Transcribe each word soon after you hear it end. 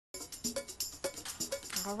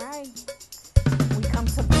All right. We come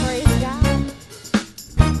to praise God.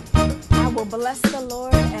 I will bless the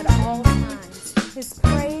Lord at all times. His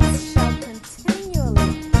praise shall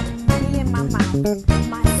continually be in my mouth.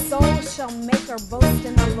 My soul shall make her boast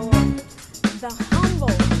in the Lord. The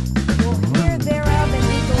humble will hear thereof and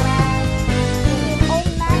be glad in it. Oh,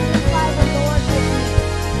 magnify the Lord with me.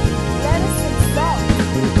 Let us exalt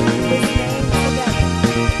his name together.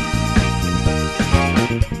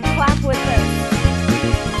 Clap with us.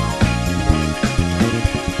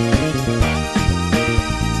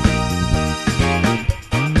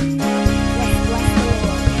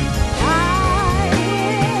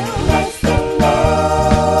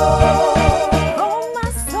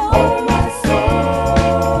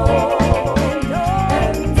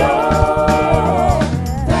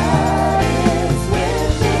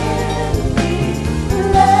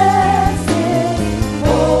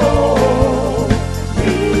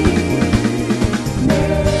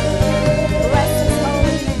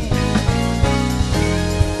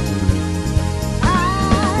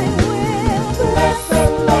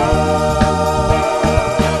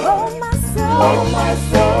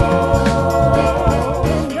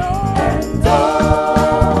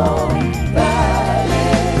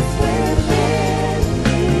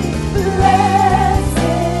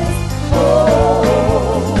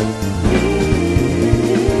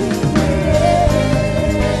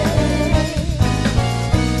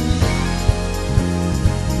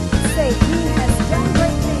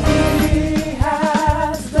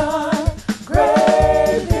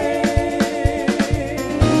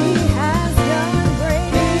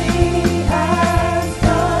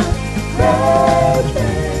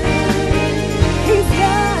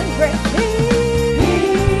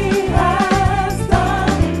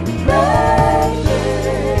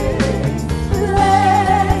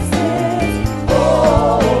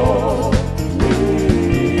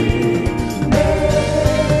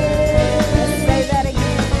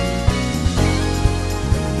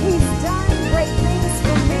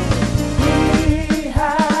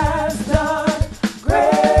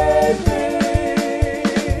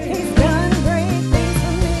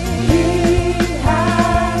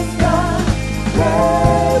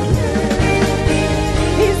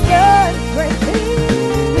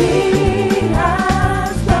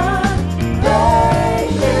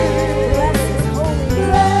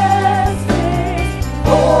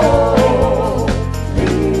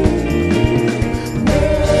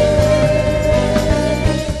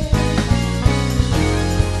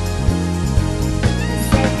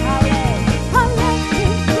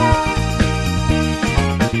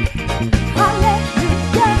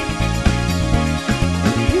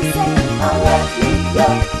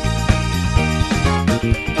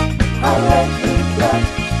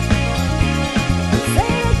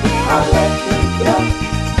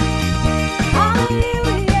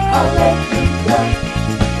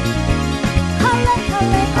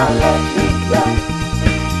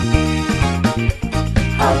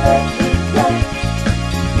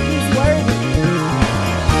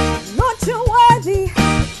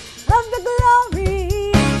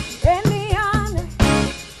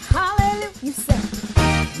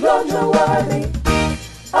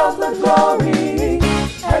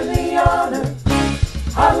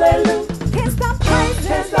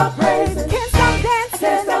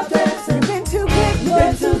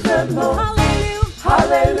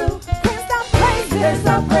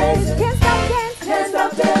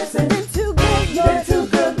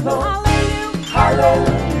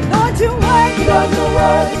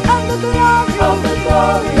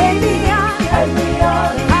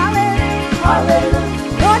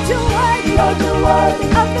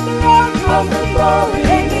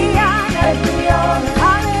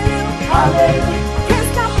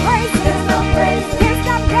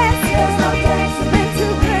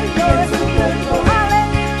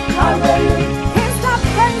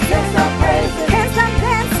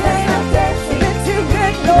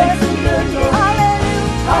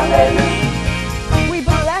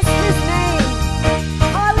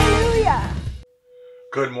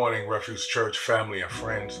 Good morning, Refuge Church family and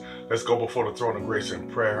friends. Let's go before the throne of grace in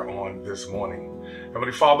prayer on this morning.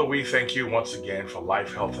 Heavenly Father, we thank you once again for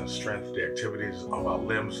life, health, and strength, the activities of our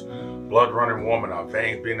limbs, blood running warm in our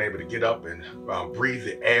veins, being able to get up and breathe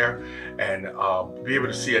the air and be able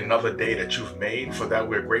to see another day that you've made. For that,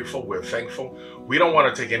 we're grateful, we're thankful. We don't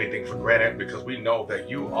want to take anything for granted because we know that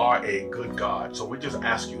you are a good God. So we just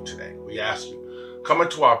ask you today, we ask you, come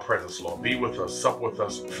into our presence, Lord. Be with us, sup with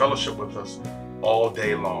us, fellowship with us all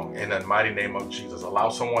day long. In the mighty name of Jesus, allow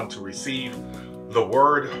someone to receive the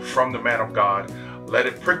word from the man of God. Let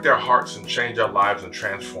it prick their hearts and change their lives and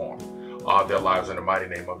transform. their lives in the mighty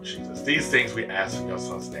name of Jesus. These things we ask in your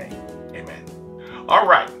son's name. Amen. All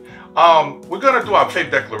right. We're going to do our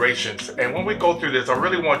faith declarations. And when we go through this, I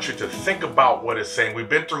really want you to think about what it's saying. We've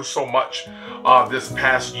been through so much this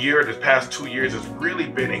past year, this past 2 years. It's really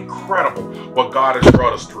been incredible what God has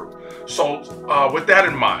brought us through. So with that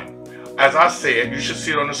in mind, as I said, you should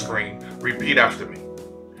see it on the screen. Repeat after me.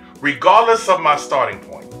 Regardless of my starting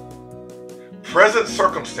point, present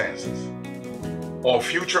circumstances, or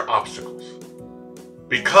future obstacles,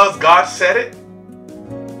 because God said it,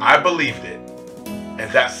 I believed it,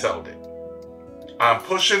 and that settled it. I'm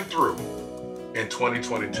pushing through in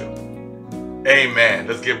 2022. Amen.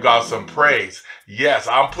 Let's give God some praise. Yes,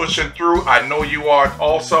 I'm pushing through. I know you are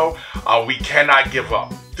also. We cannot give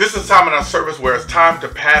up. This is a time in our service where it's time to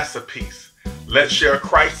pass the peace. Let's share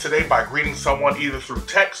Christ today by greeting someone either through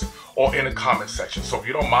text or in the comment section. So if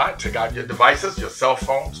you don't mind, take out your devices, your cell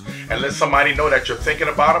phones, and let somebody know that you're thinking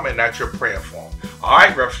about them and that you're praying for them. All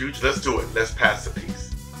right, Refuge, let's do it. Let's pass the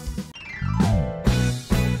peace.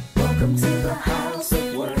 Welcome to the house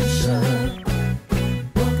of worship.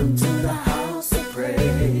 Welcome to the house of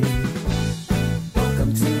praise.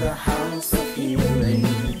 Welcome to the house of healing.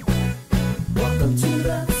 Welcome to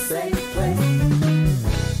the safe place.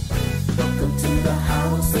 Welcome to the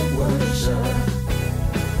house of worship.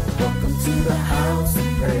 Welcome to the house of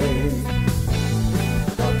praise.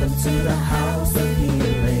 Welcome to the house of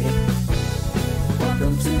healing.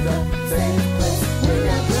 Welcome to the safe place. We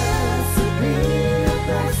are blessed to be a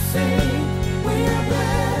blessing. We are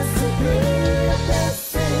blessed to be a blessing.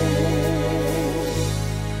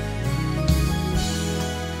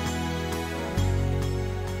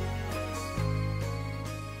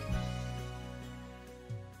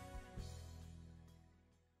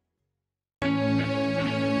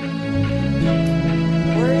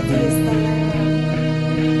 Worthy is the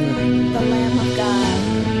Lamb of God,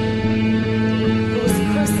 who was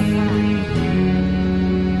crucified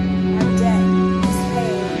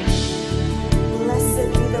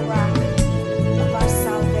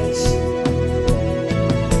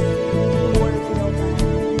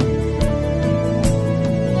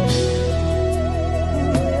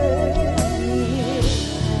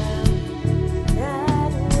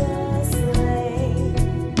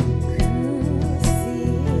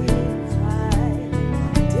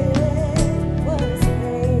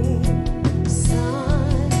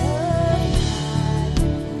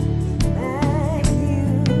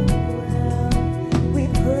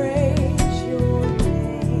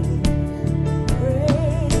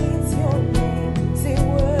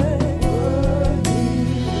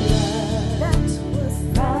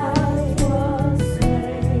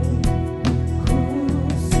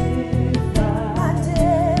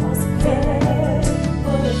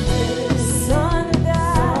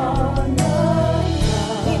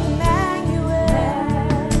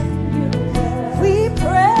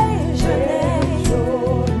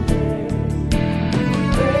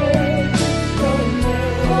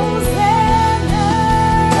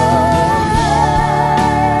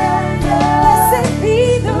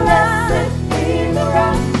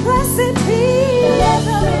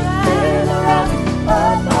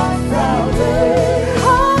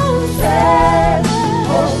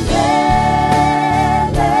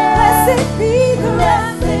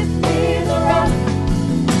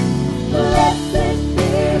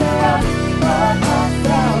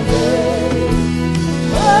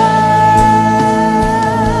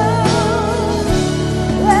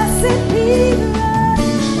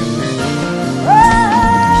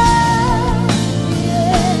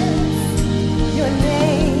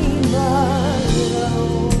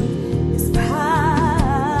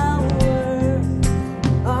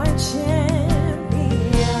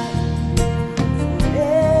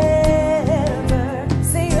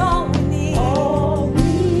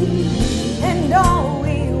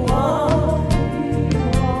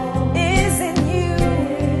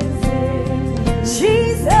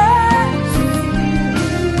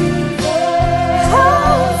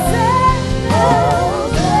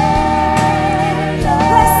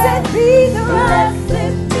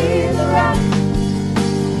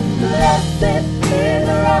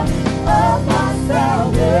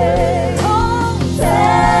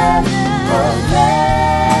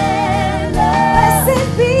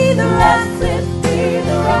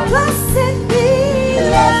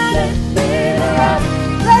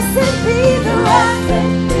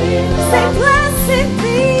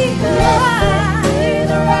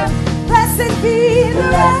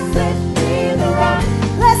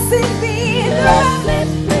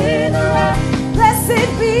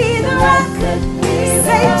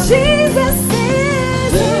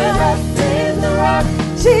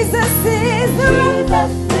Jesus is the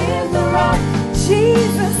rock.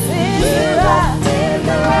 Jesus is the rock.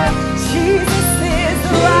 Jesus is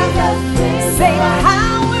the rock. Say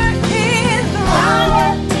power in the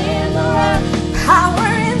rock. Power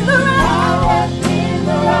in the rock.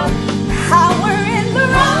 Power in the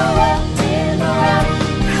rock.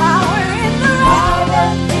 Power in the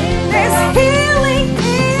rock. There's healing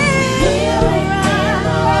in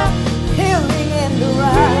the rock. Healing in the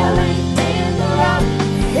rock.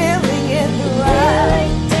 Healing in the rock.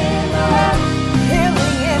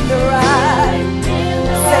 Healing in the rock.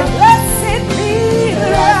 Say blessed be the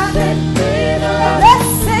rock.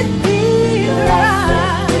 Blessed be the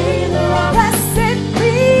rock. Blessed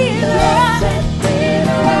be the rock.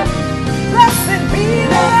 Blessed be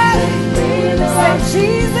the rock. Say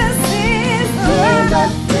Jesus is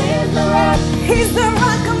the rock. He's the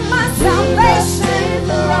rock of my salvation.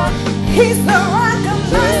 He's the rock of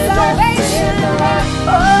my salvation.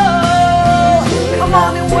 Oh, come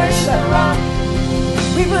on and worship.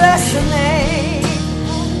 We bless your name.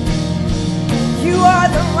 You are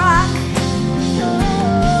the rock.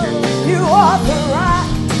 You are the rock.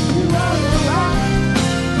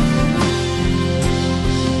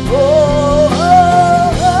 Oh, oh,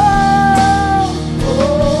 oh,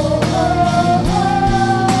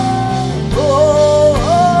 oh, oh,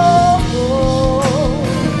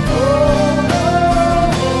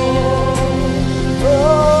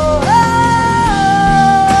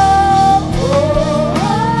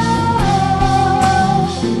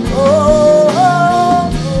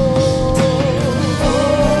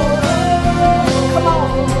 come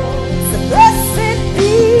on. So blessed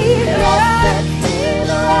be the rock.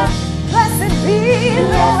 Blessed be the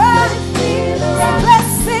rock.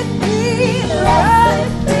 Blessed be the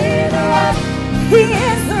rock. He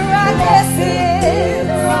is the rock. Yes, he is.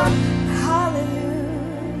 Hallelujah.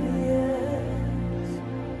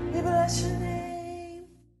 We bless your name.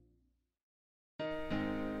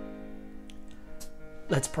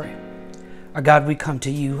 Let's pray. Our God, we come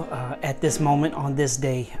to you at this moment on this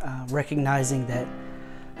day, recognizing that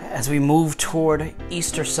as we move toward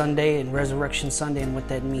Easter Sunday and Resurrection Sunday and what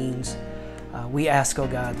that means, we ask, oh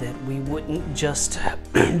God, that we wouldn't just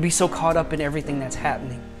be so caught up in everything that's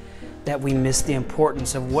happening that we miss the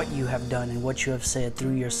importance of what you have done and what you have said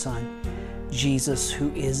through your Son, Jesus,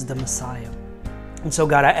 who is the Messiah. And so,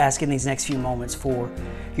 God, I ask in these next few moments for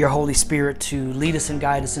your Holy Spirit to lead us and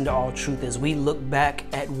guide us into all truth as we look back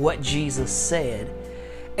at what Jesus said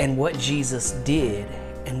and what Jesus did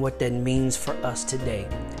and what that means for us today.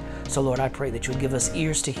 So, Lord, I pray that you'll give us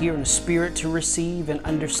ears to hear and a spirit to receive and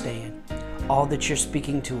understand all that you're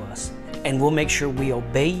speaking to us. And we'll make sure we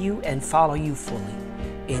obey you and follow you fully.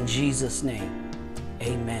 In Jesus' name,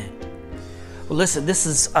 amen. Well, listen, this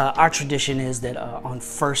is our tradition is that on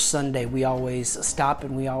first Sunday, we always stop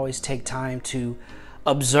and we always take time to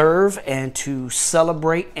observe and to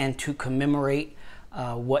celebrate and to commemorate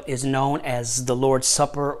what is known as the Lord's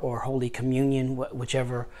Supper or Holy Communion,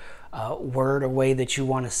 whichever word or way that you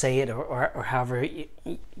want to say it, or however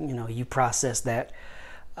you process that.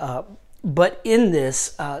 But in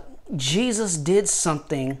this, Jesus did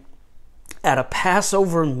something at a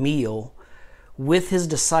Passover meal with his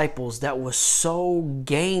disciples that was so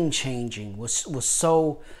game-changing, was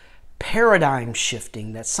so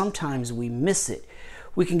paradigm-shifting that sometimes we miss it.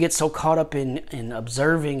 We can get so caught up in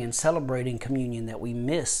observing and celebrating communion that we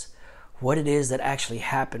miss what it is that actually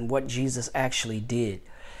happened, what Jesus actually did.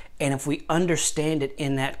 And if we understand it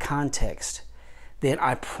in that context, then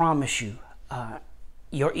I promise you,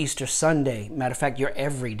 your Easter Sunday, matter of fact, your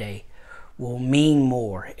everyday, will mean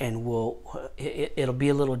more and it'll be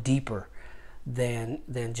a little deeper than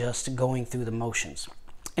just going through the motions.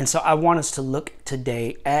 And so I want us to look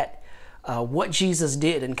today at what Jesus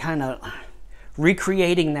did and kind of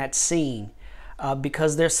recreating that scene,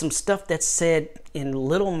 because there's some stuff that's said in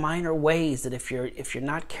little minor ways that if you're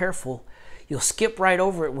not careful, you'll skip right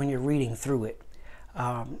over it when you're reading through it.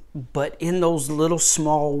 But in those little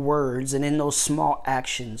small words and in those small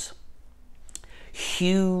actions,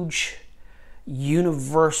 huge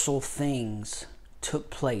universal things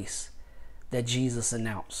took place that Jesus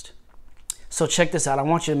announced. So check this out. I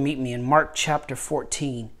want you to meet me in Mark chapter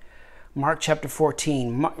 14. Mark chapter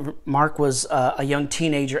 14. Mark was a young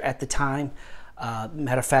teenager at the time.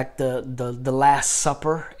 Matter of fact, the Last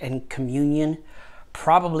Supper and communion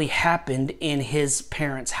probably happened in his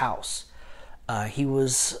parents' house. He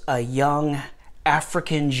was a young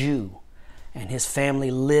African Jew, and his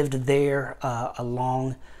family lived there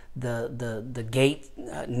along the gate,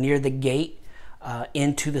 near the gate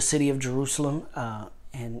into the city of Jerusalem,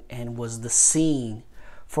 and was the scene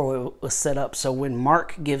for it was set up. So when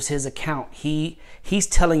Mark gives his account, he's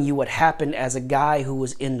telling you what happened as a guy who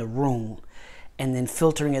was in the room, and then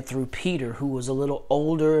filtering it through Peter, who was a little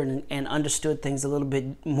older and understood things a little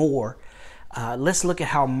bit more. Let's look at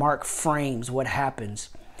how Mark frames what happens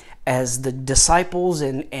as the disciples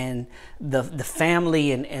and the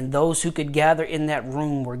family and those who could gather in that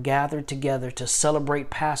room were gathered together to celebrate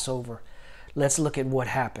Passover. Let's look at what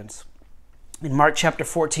happens. In Mark chapter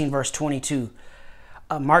 14, verse 22,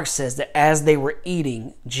 Mark says that as they were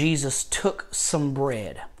eating, Jesus took some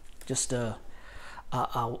bread, just a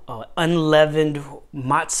unleavened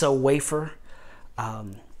matzah wafer.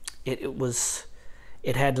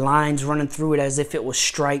 It had lines running through it as if it was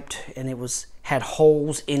striped, and had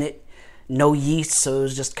holes in it, no yeast, so it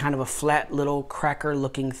was just kind of a flat little cracker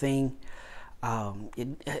looking thing.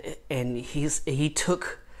 And he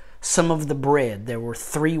took some of the bread. There were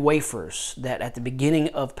 3 wafers that at the beginning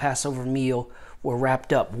of Passover meal were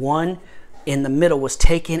wrapped up. One in the middle was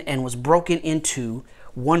taken and was broken into.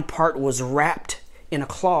 One part was wrapped in a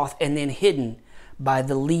cloth and then hidden by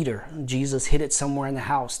the leader. Jesus hid it somewhere in the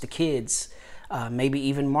house. The kids, maybe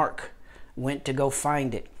even Mark, went to go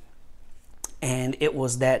find it. And it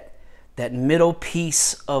was that middle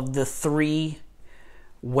piece of the 3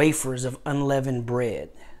 wafers of unleavened bread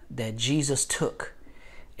that Jesus took,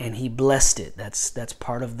 and he blessed it. That's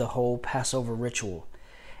part of the whole Passover ritual.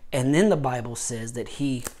 And then the Bible says that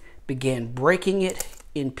he began breaking it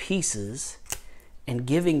in pieces and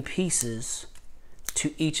giving pieces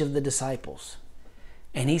to each of the disciples.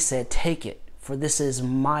 And he said, "Take it, for this is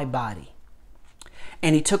my body."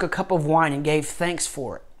 And he took a cup of wine and gave thanks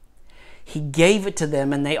for it. He gave it to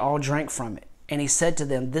them, and they all drank from it. And he said to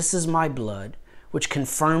them, "This is my blood, which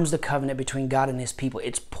confirms the covenant between God and his people.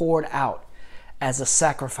 It's poured out as a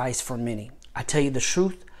sacrifice for many. I tell you the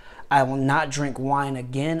truth, I will not drink wine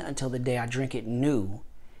again until the day I drink it new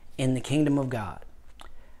in the kingdom of God."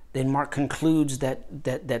 Then Mark concludes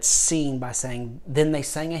that scene by saying, "Then they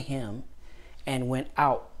sang a hymn and went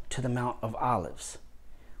out to the Mount of Olives."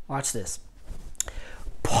 Watch this.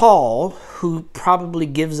 Paul, who probably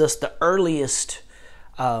gives us the earliest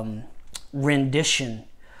rendition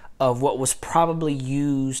of what was probably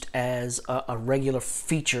used as a regular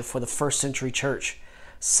feature for the first century church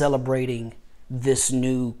celebrating this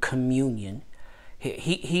new communion,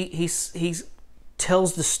 he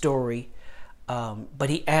tells the story, but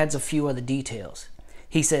he adds a few other details.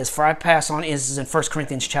 He says, "For I pass on," this is in 1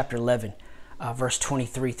 Corinthians chapter 11, verse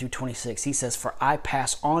 23 through 26. He says, "For I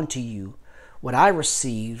pass on to you what I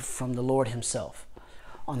received from the Lord himself.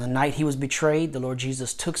 On the night he was betrayed, the Lord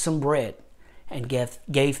Jesus took some bread and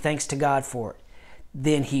gave thanks to God for it.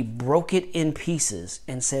 Then he broke it in pieces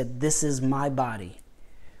and said, 'This is my body,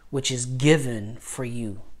 which is given for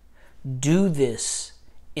you. Do this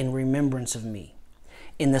in remembrance of me.'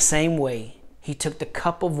 In the same way, he took the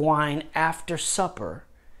cup of wine after supper,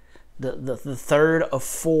 the third of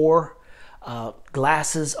 4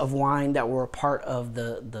 glasses of wine that were a part of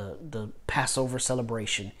the Passover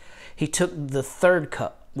celebration. He took the 3rd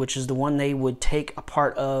cup, which is the one they would take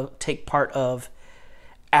part of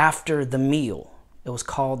after the meal. It was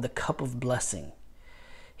called the cup of blessing.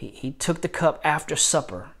 He took the cup after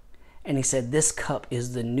supper, and he said, 'This cup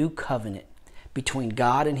is the new covenant between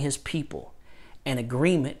God and his people, an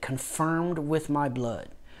agreement confirmed with my blood.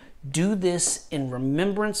 Do this in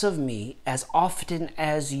remembrance of me as often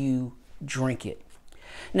as you drink it.'"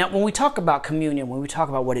 Now, when we talk about communion, when we talk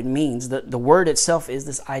about what it means, the word itself is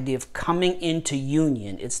this idea of coming into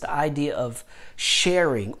union. It's the idea of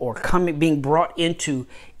sharing or being brought into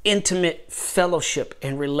intimate fellowship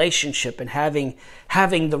and relationship and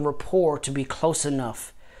having the rapport to be close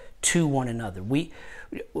enough to one another. We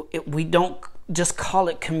don't just call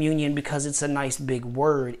it communion because it's a nice big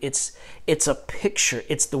word. It's a picture.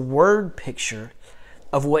 It's the word picture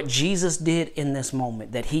of what Jesus did in this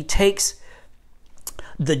moment, that he takes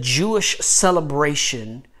the Jewish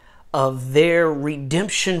celebration of their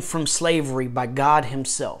redemption from slavery by God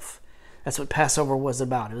himself. That's what Passover was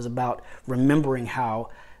about. It was about remembering how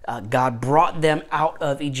God brought them out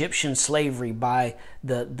of Egyptian slavery by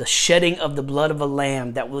the shedding of the blood of a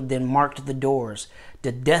lamb that would then mark the doors.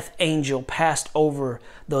 The death angel passed over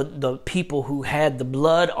the people who had the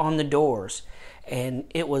blood on the doors. And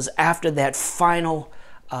it was after that final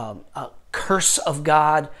curse of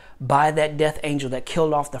God by that death angel that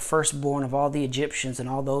killed off the firstborn of all the Egyptians and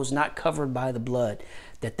all those not covered by the blood,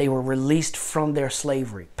 that they were released from their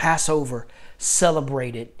slavery. Passover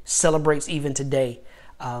celebrates even today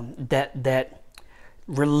that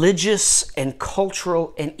religious and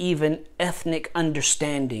cultural and even ethnic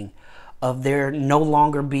understanding of their no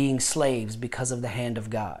longer being slaves because of the hand of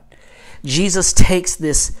God. Jesus takes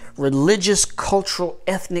this religious, cultural,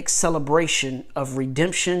 ethnic celebration of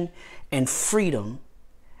redemption and freedom,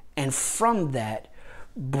 and from that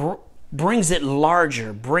brings it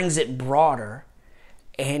larger, brings it broader,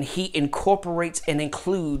 and he incorporates and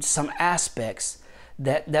includes some aspects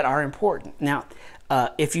that are important. Now,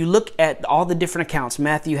 if you look at all the different accounts,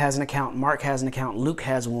 Matthew has an account, Mark has an account, Luke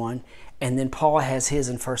has one, and then Paul has his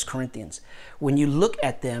in 1 Corinthians. When you look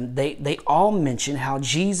at them, they all mention how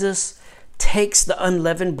Jesus takes the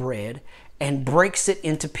unleavened bread and breaks it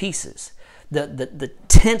into pieces. The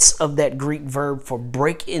tense of that Greek verb for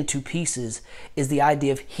break into pieces is the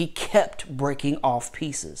idea of he kept breaking off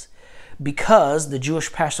pieces. Because the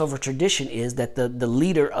Jewish Passover tradition is that the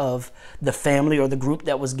leader of the family or the group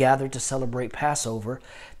that was gathered to celebrate Passover,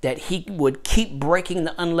 that he would keep breaking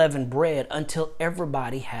the unleavened bread until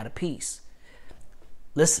everybody had a piece.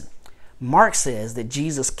 Listen, Mark says that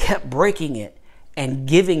Jesus kept breaking it and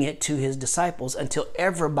giving it to his disciples until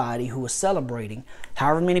everybody who was celebrating,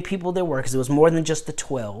 however many people there were, because it was more than just the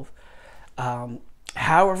 12,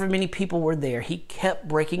 however many people were there, he kept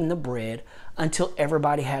breaking the bread until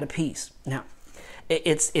everybody had a piece. Now,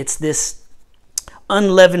 it's this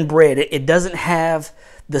unleavened bread. It doesn't have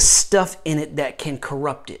the stuff in it that can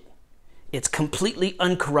corrupt it. It's completely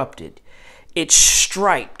uncorrupted. It's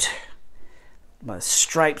striped.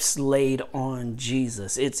 Stripes laid on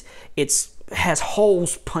Jesus. It's has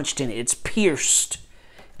holes punched in it. It's pierced.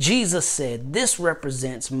 Jesus said, this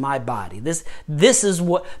represents my body. This is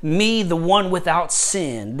what me, the one without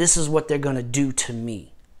sin, this is what they're going to do to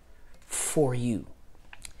me for you.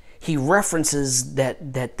 He references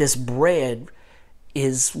that this bread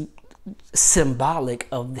is symbolic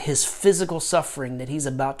of his physical suffering that he's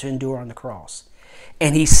about to endure on the cross.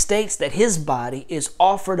 And he states that his body is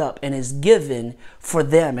offered up and is given for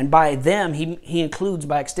them. And by them, he includes,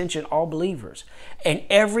 by extension, all believers. And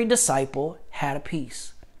every disciple had a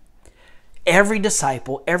piece. Every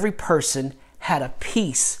disciple, every person had a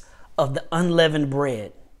piece of the unleavened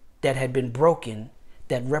bread that had been broken,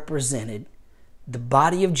 that represented the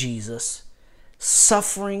body of Jesus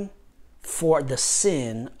suffering for the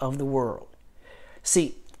sin of the world.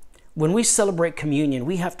 See, when we celebrate communion,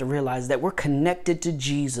 we have to realize that we're connected to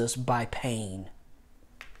Jesus by pain.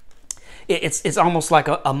 It's almost like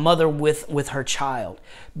a mother with her child.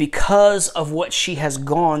 Because of what she has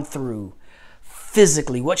gone through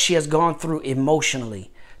physically, what she has gone through emotionally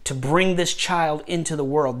to bring this child into the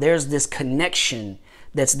world, there's this connection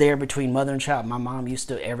that's there between mother and child. My mom used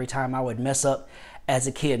to, every time I would mess up as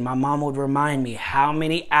a kid, my mom would remind me how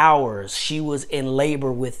many hours she was in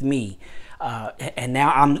labor with me. And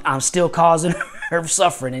now I'm still causing her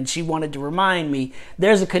suffering, and she wanted to remind me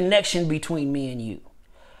there's a connection between me and you.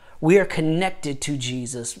 We are connected to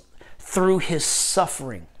Jesus through his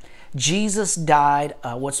suffering. Jesus died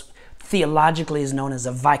what's theologically is known as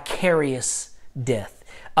a vicarious death,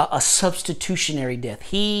 a substitutionary death.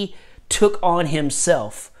 He took on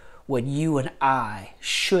himself what you and I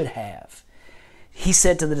should have. He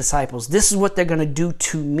said to the disciples, this is what they're going to do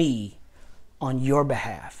to me on your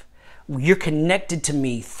behalf. You're connected to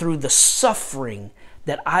me through the suffering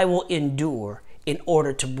that I will endure in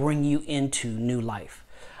order to bring you into new life.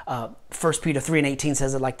 1 Peter 3:18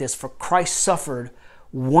 says it like this: for Christ suffered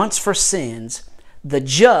once for sins, the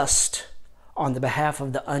just on the behalf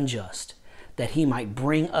of the unjust, that he might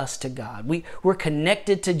bring us to God. We're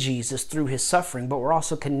connected to Jesus through his suffering, but we're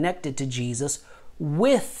also connected to Jesus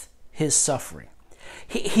with his suffering.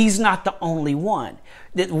 He's not the only one.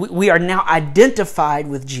 We are now identified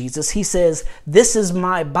with Jesus. He says, this is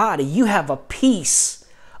my body. You have a piece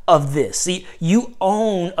of this. See, you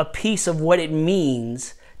own a piece of what it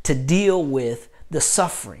means to deal with the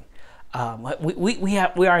suffering. We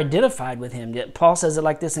are identified with him. Paul says it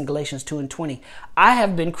like this in Galatians 2:20. I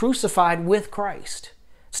have been crucified with Christ.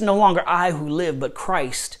 It's no longer I who live, but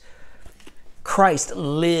Christ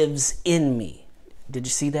lives in me. Did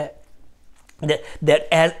you see that? That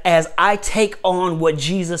as I take on what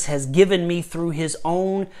Jesus has given me through his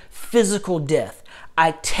own physical death,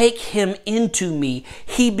 I take him into me.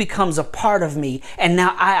 He becomes a part of me. And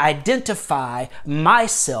now I identify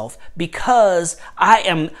myself because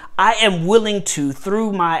I am willing to,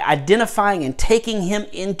 through my identifying and taking him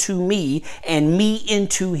into me and me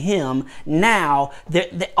into him, now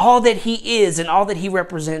that all that he is and all that he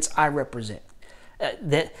represents, I represent.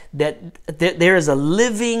 That there is a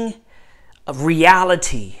living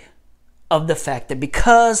reality of the fact that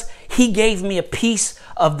because he gave me a piece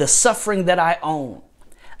of the suffering that I own,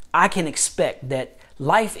 I can expect that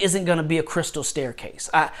life isn't going to be a crystal staircase.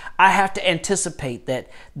 I have to anticipate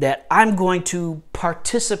that I'm going to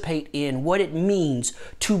participate in what it means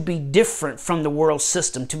to be different from the world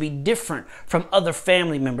system, to be different from other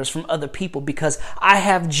family members, from other people, because I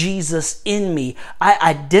have Jesus in me. I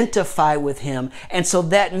identify with him. And so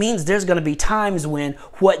that means there's going to be times when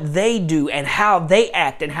what they do and how they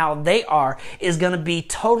act and how they are is going to be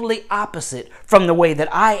totally opposite from the way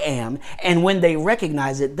that I am. And when they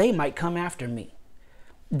recognize it, they might come after me.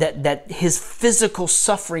 That his physical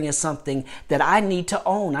suffering is something that I need to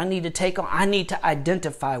own, I need to take on, I need to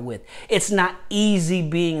identify with. It's not easy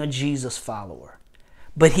being a Jesus follower.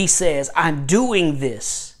 But he says, I'm doing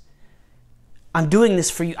this. I'm doing this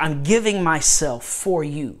for you. I'm giving myself for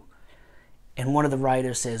you. And one of the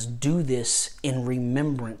writers says, do this in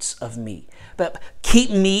remembrance of me. But keep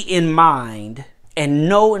me in mind and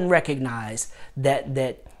know and recognize that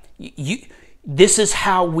this is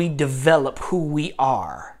how we develop who we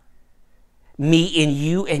are. Me in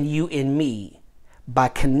you and you in me, by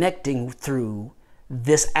connecting through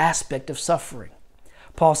this aspect of suffering.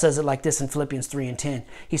 Paul says it like this in Philippians 3:10.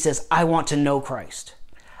 He says, I want to know Christ.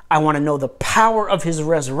 I want to know the power of his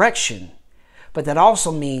resurrection. But that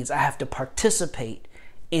also means I have to participate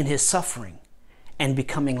in his suffering and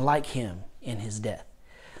becoming like him in his death.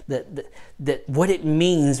 That what it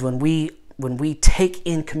means when we take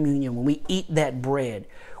in communion, when we eat that bread,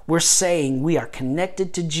 we're saying we are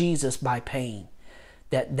connected to Jesus by pain.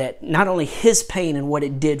 That not only his pain and what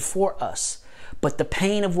it did for us, but the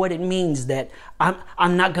pain of what it means that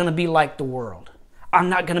I'm not going to be like the world. I'm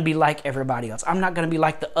not going to be like everybody else. I'm not going to be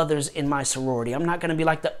like the others in my sorority. I'm not going to be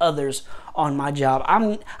like the others on my job.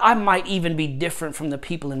 I might even be different from the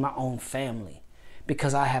people in my own family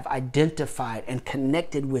because I have identified and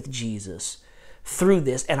connected with Jesus through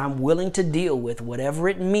this, and I'm willing to deal with whatever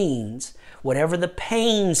it means, whatever the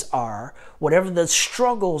pains are, whatever the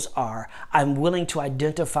struggles are. I'm willing to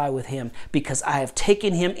identify with him because I have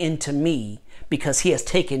taken him into me, because he has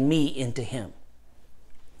taken me into him.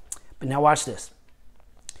 But now watch this.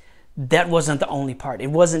 That wasn't the only part. It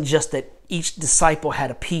wasn't just that each disciple had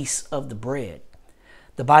a piece of the bread.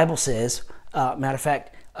 The Bible says, matter of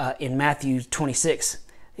fact, in Matthew 26,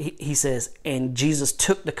 he says, and Jesus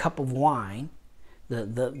took the cup of wine,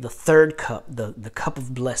 the third cup, the cup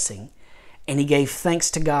of blessing, and he gave thanks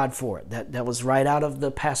to God for it. That was right out of the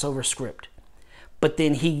Passover script. But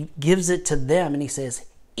then he gives it to them and he says,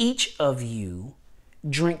 each of you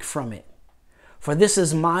drink from it. For this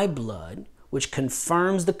is my blood, which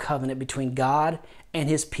confirms the covenant between God and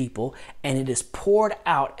his people, and it is poured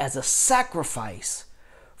out as a sacrifice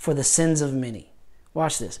for the sins of many.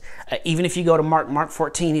 Watch this. Even if you go to Mark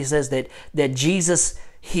 14, he says that Jesus,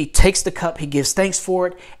 he takes the cup, he gives thanks for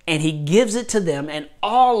it, and he gives it to them, and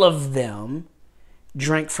all of them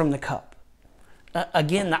drank from the cup.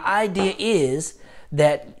 Again, the idea is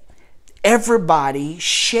that everybody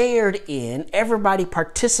shared in, everybody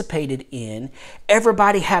participated in,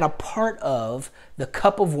 everybody had a part of the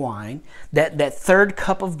cup of wine, that third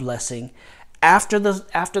cup of blessing. After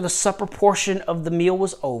the supper portion of the meal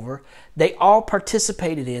was over, they all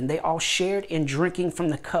participated in, they all shared in drinking from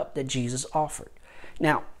the cup that Jesus offered.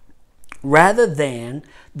 Now, rather than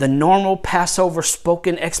the normal Passover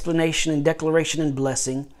spoken explanation and declaration and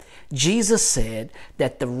blessing, Jesus said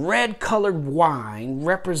that the red-colored wine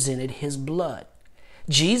represented his blood.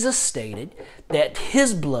 Jesus stated that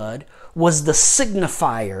his blood was the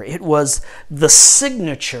signifier. It was the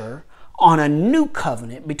signature on a new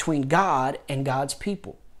covenant between God and God's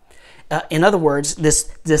people. In other words,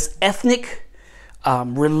 this ethnic,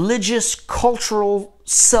 religious, cultural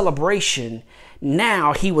celebration,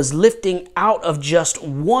 now he was lifting out of just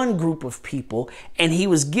one group of people and he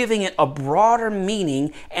was giving it a broader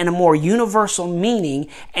meaning and a more universal meaning.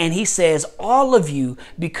 And he says, all of you,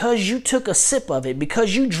 because you took a sip of it,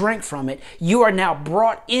 because you drank from it, you are now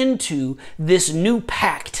brought into this new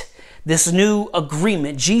pact, this new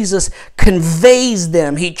agreement. Jesus conveys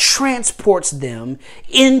them, he transports them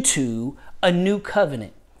into a new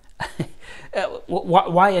covenant.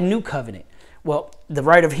 Why a new covenant? Well, the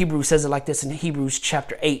writer of Hebrews says it like this in Hebrews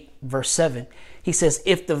chapter 8, verse 7. He says,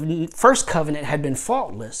 if the first covenant had been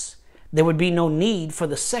faultless, there would be no need for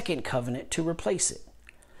the second covenant to replace it.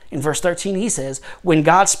 In verse 13, he says, when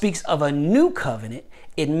God speaks of a new covenant,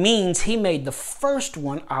 it means he made the first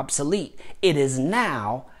one obsolete. It is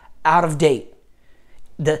now out of date.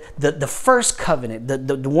 The first covenant,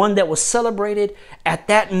 the one that was celebrated at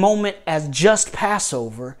that moment as just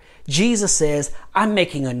Passover, Jesus says, I'm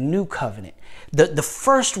making a new covenant. The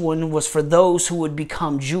first one was for those who would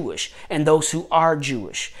become Jewish and those who are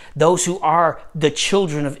Jewish, those who are the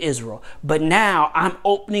children of Israel. But now I'm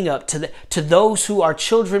opening up to those who are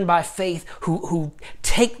children by faith, who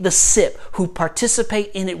take the sip, who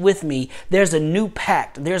participate in it with me. There's a new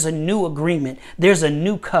pact. There's a new agreement. There's a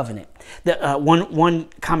new covenant. One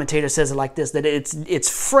commentator says it like this, that it's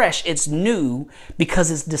fresh, it's new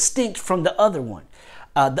because it's distinct from the other one.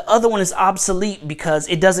 The other one is obsolete because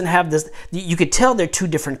it doesn't have this. You could tell they're two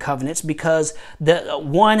different covenants because the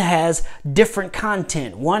one has different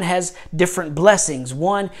content. One has different blessings.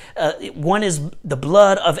 One is the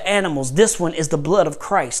blood of animals. This one is the blood of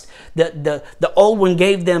Christ. The old one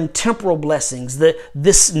gave them temporal blessings.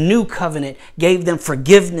 This new covenant gave them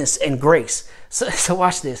forgiveness and grace. So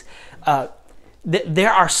watch this.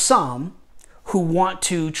 There are some who want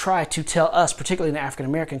to try to tell us, particularly in the African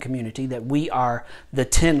American community, that we are the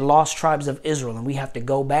 10 lost tribes of Israel and we have to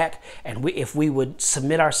go back, and if we would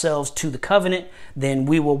submit ourselves to the covenant, then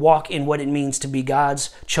we will walk in what it means to be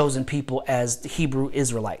God's chosen people as the Hebrew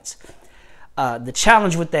Israelites. The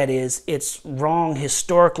challenge with that is it's wrong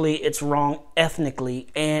historically, it's wrong ethnically,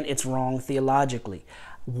 and it's wrong theologically.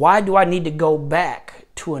 Why do I need to go back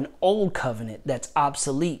to an old covenant that's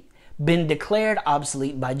obsolete, been declared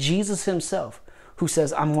obsolete by Jesus himself, who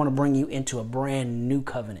says, I'm going to bring you into a brand new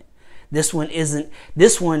covenant? This one, it's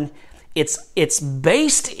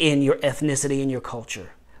based in your ethnicity and your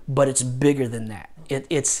culture, but it's bigger than that.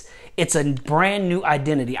 It's a brand new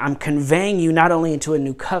identity. I'm conveying you not only into a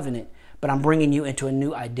new covenant, but I'm bringing you into a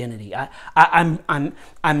new identity.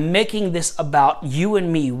 I'm making this about you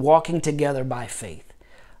and me walking together by faith.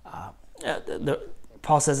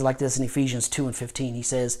 Paul says it like this in Ephesians 2:15. He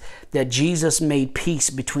says that Jesus made peace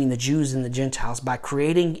between the Jews and the Gentiles by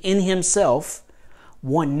creating in himself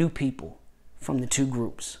one new people from the two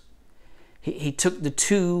groups. He took the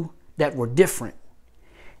two that were different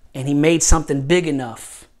and he made something big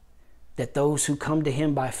enough that those who come to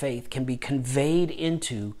him by faith can be conveyed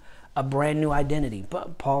into a brand new identity.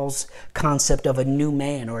 But Paul's concept of a new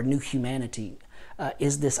man or a new humanity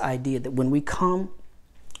is this idea that when we come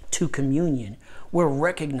to communion, we're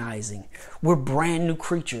recognizing we're brand new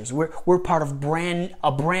creatures. We're part of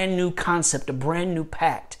a brand new concept, a brand new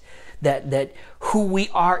pact, that who we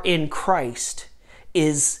are in Christ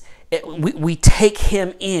is, we take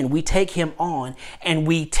him in, we take him on, and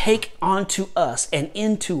we take onto us and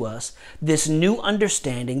into us this new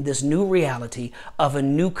understanding, this new reality of a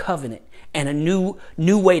new covenant and a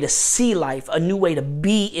new way to see life, a new way to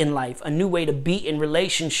be in life, a new way to be in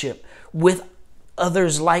relationship with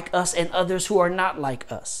others like us and others who are not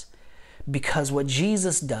like us. Because what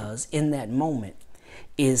Jesus does in that moment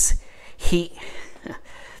is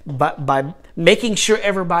by making sure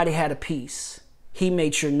everybody had a piece, he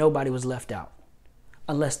made sure nobody was left out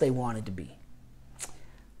unless they wanted to be.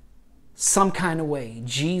 Some kind of way,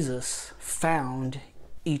 Jesus found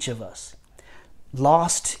each of us,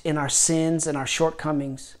 lost in our sins and our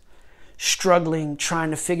shortcomings, struggling,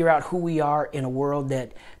 trying to figure out who we are in a world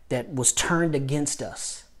that was turned against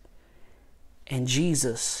us. And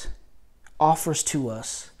Jesus offers to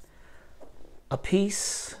us a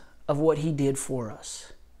piece of what he did for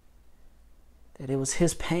us. That it was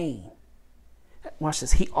his pain. Watch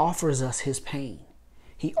this. He offers us his pain.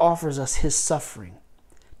 He offers us his suffering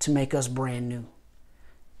to make us brand new.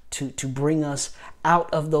 To bring us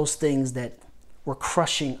out of those things that were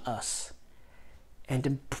crushing us. And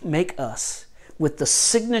to make us, with the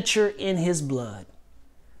signature in his blood,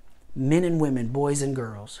 men and women, boys and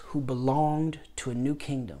girls who belonged to a new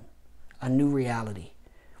kingdom, a new reality,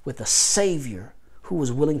 with a Savior who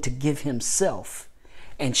was willing to give himself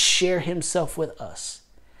and share himself with us.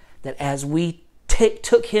 That as we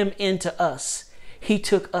took him into us, he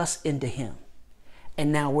took us into him.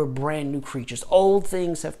 And now we're brand new creatures. Old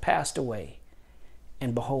things have passed away,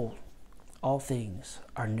 and behold, all things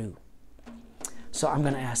are new. So I'm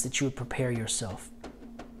going to ask that you would prepare yourself.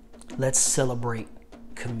 Let's celebrate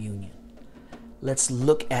communion. Let's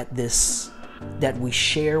look at this that we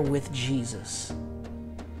share with Jesus.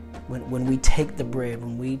 When we take the bread,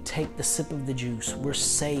 when we take the sip of the juice, we're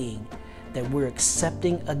saying that we're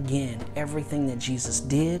accepting again everything that Jesus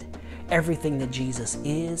did, everything that Jesus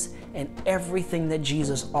is, and everything that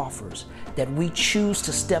Jesus offers. That we choose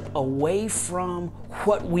to step away from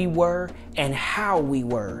what we were and how we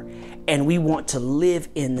were, and we want to live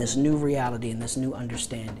in this new reality and this new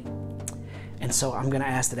understanding. And so I'm going to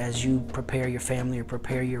ask that as you prepare your family or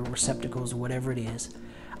prepare your receptacles or whatever it is,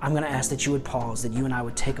 I'm going to ask that you would pause, that you and I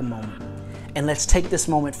would take a moment. And let's take this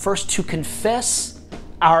moment first to confess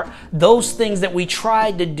those things that we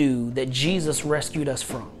tried to do that Jesus rescued us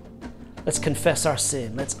from. Let's confess our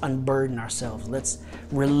sin. Let's unburden ourselves. Let's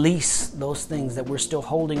release those things that we're still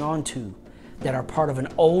holding on to that are part of an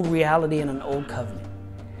old reality and an old covenant.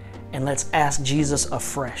 And let's ask Jesus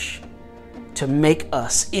afresh to make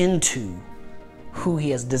us into who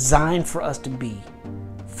He has designed for us to be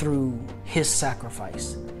through His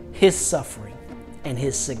sacrifice, His suffering, and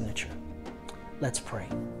His signature. Let's pray.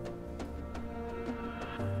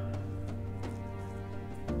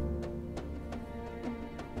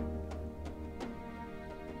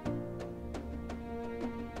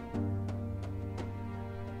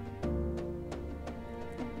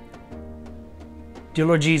 Dear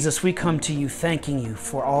Lord Jesus, we come to you thanking you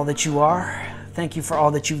for all that you are. Thank you for all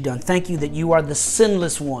that you've done. Thank you that you are the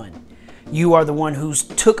sinless one. You are the one who's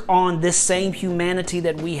took on this same humanity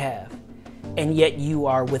that we have, and yet you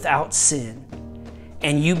are without sin.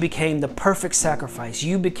 And you became the perfect sacrifice.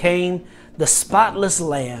 You became the spotless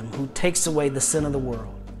lamb who takes away the sin of the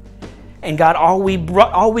world. And God, all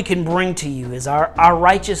we can bring to you is our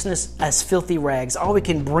righteousness as filthy rags. All we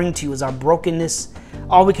can bring to you is our brokenness.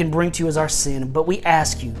 All we can bring to you is our sin. But we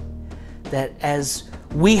ask you that as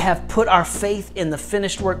we have put our faith in the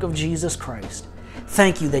finished work of Jesus Christ,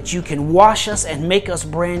 thank you that you can wash us and make us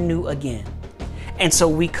brand new again. And so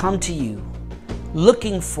we come to you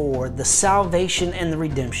looking for the salvation and the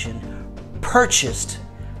redemption purchased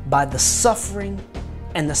by the suffering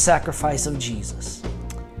and the sacrifice of Jesus.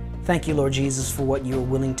 Thank you, Lord Jesus, for what you're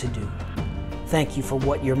willing to do. Thank you for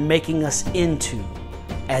what you're making us into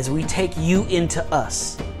as we take you into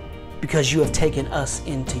us, because you have taken us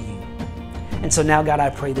into you. And so now, God, I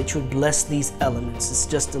pray that you would bless these elements. It's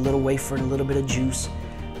just a little wafer and a little bit of juice,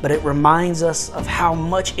 but it reminds us of how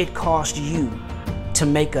much it cost you to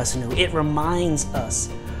make us new. It reminds us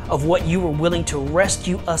of what you were willing to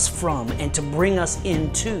rescue us from and to bring us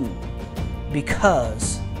into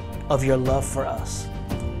because of your love for us.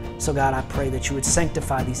 So God, I pray that you would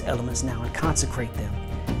sanctify these elements now and consecrate them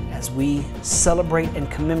as we celebrate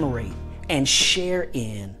and commemorate and share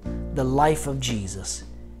in the life of Jesus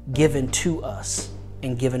given to us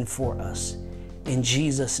and given for us. In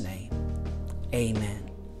Jesus' name,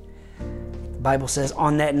 amen. The Bible says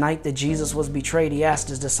on that night that Jesus was betrayed, he asked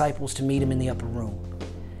his disciples to meet him in the upper room.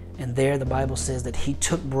 And there the Bible says that he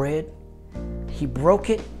took bread, he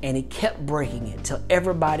broke it, and he kept breaking it till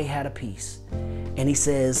everybody had a piece. And he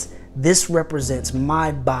says, this represents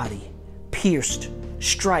my body, pierced,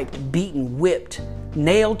 striped, beaten, whipped,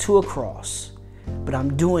 nailed to a cross. But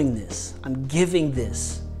I'm doing this, I'm giving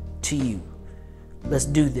this to you. Let's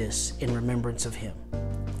do this in remembrance of him.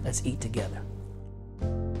 Let's eat together.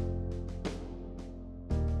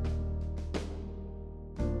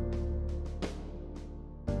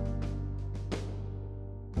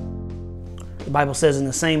 The Bible says in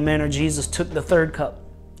the same manner, Jesus took the third cup.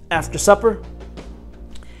 After supper,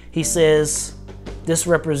 he says, this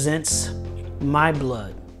represents my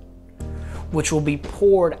blood, which will be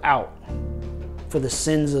poured out for the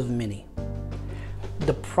sins of many.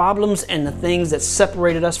 The problems and the things that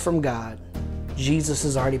separated us from God, Jesus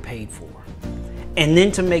has already paid for. And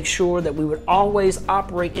then to make sure that we would always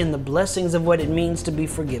operate in the blessings of what it means to be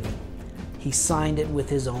forgiven, he signed it with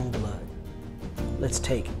his own blood. Let's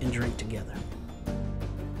take and drink together.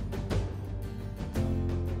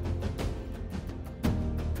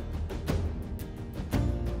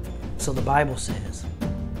 So the Bible says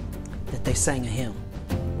that they sang a hymn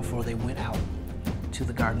before they went out to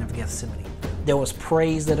the Garden of Gethsemane. There was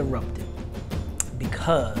praise that erupted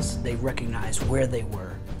because they recognized where they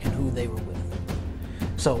were and who they were with.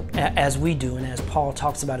 So as we do, and as Paul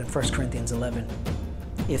talks about in 1 Corinthians 11,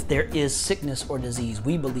 if there is sickness or disease,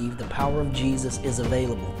 we believe the power of Jesus is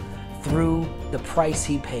available through the price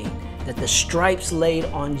he paid, that the stripes laid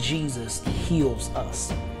on Jesus heals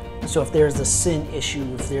us. So if there's a sin issue,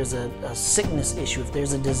 if there's a sickness issue, if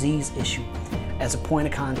there's a disease issue, as a point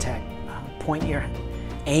of contact,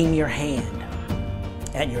 aim your hand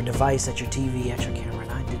at your device, at your TV, at your camera,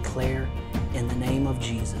 and I declare in the name of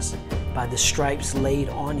Jesus, by the stripes laid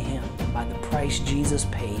on him, by the price Jesus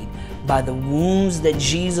paid, by the wounds that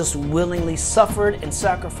Jesus willingly suffered and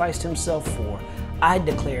sacrificed himself for, I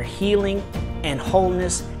declare healing and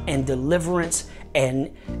wholeness and deliverance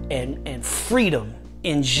and freedom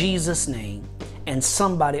in Jesus' name. And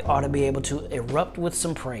somebody ought to be able to erupt with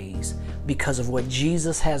some praise because of what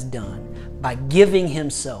Jesus has done by giving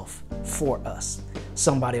himself for us.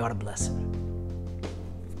 Somebody ought to bless him.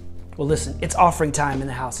 Well, listen, it's offering time in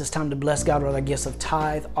the house. It's time to bless God with our gifts of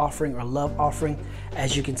tithe, offering, or love offering.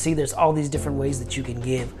 As you can see, there's all these different ways that you can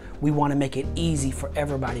give. We want to make it easy for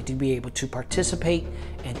everybody to be able to participate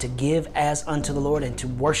and to give as unto the Lord and to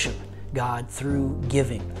worship God through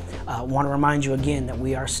giving. I want to remind you again that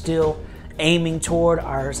we are still aiming toward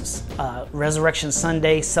our Resurrection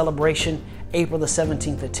Sunday celebration, April the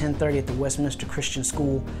 17th at 10:30 at the Westminster Christian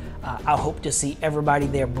School. I hope to see everybody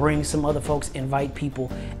there. Bring some other folks, invite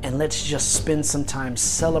people, and let's just spend some time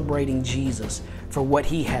celebrating Jesus for what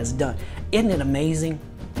he has done. Isn't it amazing?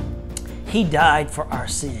 He died for our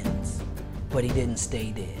sins, but he didn't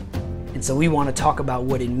stay dead. And so we want to talk about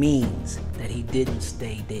what it means that he didn't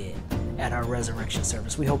stay dead at our resurrection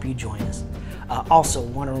service. We hope you join us. Also,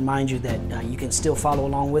 want to remind you that you can still follow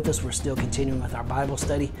along with us. We're still continuing with our Bible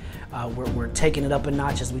study. We're taking it up a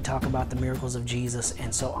notch as we talk about the miracles of Jesus.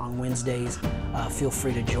 And so on Wednesdays, feel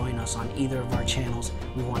free to join us on either of our channels.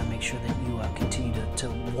 We want to make sure that you continue to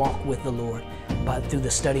walk with the Lord, but through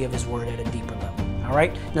the study of his word at a deeper level. All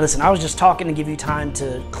right. Now listen, I was just talking to give you time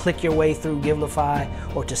to click your way through Givelify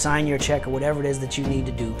or to sign your check or whatever it is that you need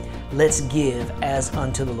to do. Let's give as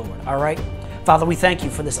unto the Lord. All right. Father, we thank you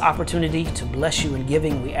for this opportunity to bless you in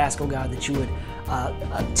giving. We ask, oh God, that you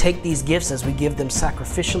would take these gifts as we give them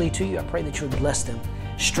sacrificially to you. I pray that you would bless them,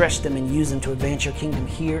 stretch them, and use them to advance your kingdom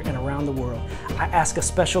here and around the world. I ask a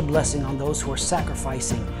special blessing on those who are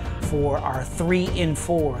sacrificing for our 3 in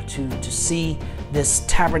 4 to see this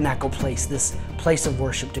tabernacle place, this place of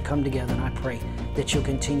worship to come together. And I pray that you'll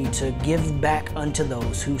continue to give back unto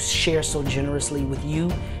those who share so generously with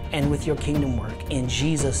you and with your kingdom work. In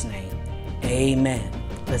Jesus' name, amen.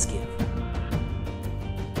 Let's give.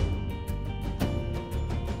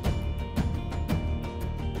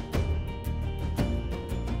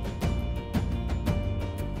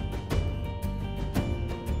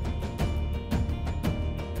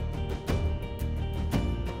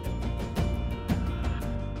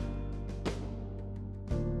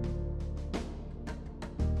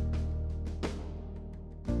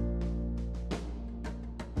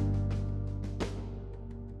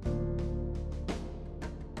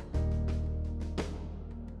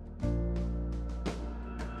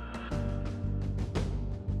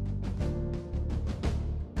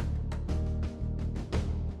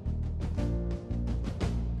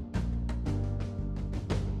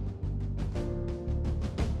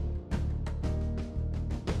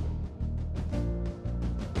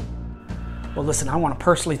 Well, listen, I want to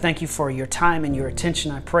personally thank you for your time and your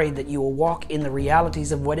attention. I pray that you will walk in the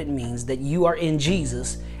realities of what it means that you are in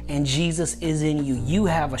Jesus and Jesus is in you. You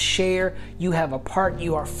have a share, you have a part,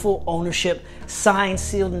 you are full ownership, signed,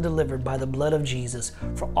 sealed, and delivered by the blood of Jesus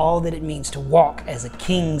for all that it means to walk as a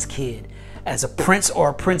king's kid, as a prince or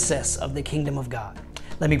a princess of the kingdom of God.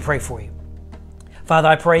 Let me pray for you. Father,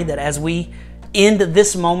 I pray that as we end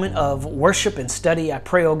this moment of worship and study, I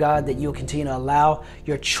pray, oh God, that you'll continue to allow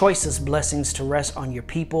your choicest blessings to rest on your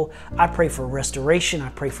people. I pray for restoration. I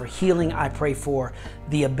pray for healing. I pray for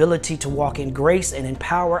the ability to walk in grace and in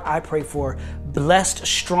power. I pray for blessed,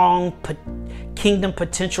 strong kingdom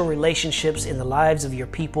potential relationships in the lives of your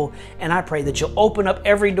people. And I pray that you'll open up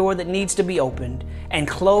every door that needs to be opened and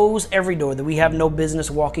close every door that we have no business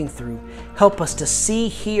walking through. Help us to see,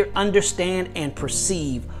 hear, understand, and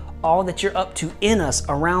perceive all that you're up to in us,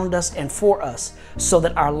 around us, and for us, so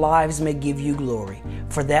that our lives may give you glory.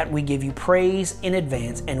 For that we give you praise in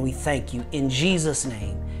advance, and we thank you. In Jesus'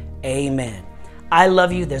 name, amen. I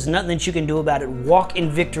love you. There's nothing that you can do about it. Walk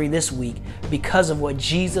in victory this week because of what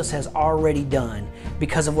Jesus has already done,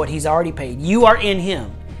 because of what he's already paid. You are in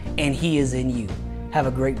him, and he is in you. Have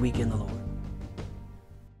a great week in the Lord.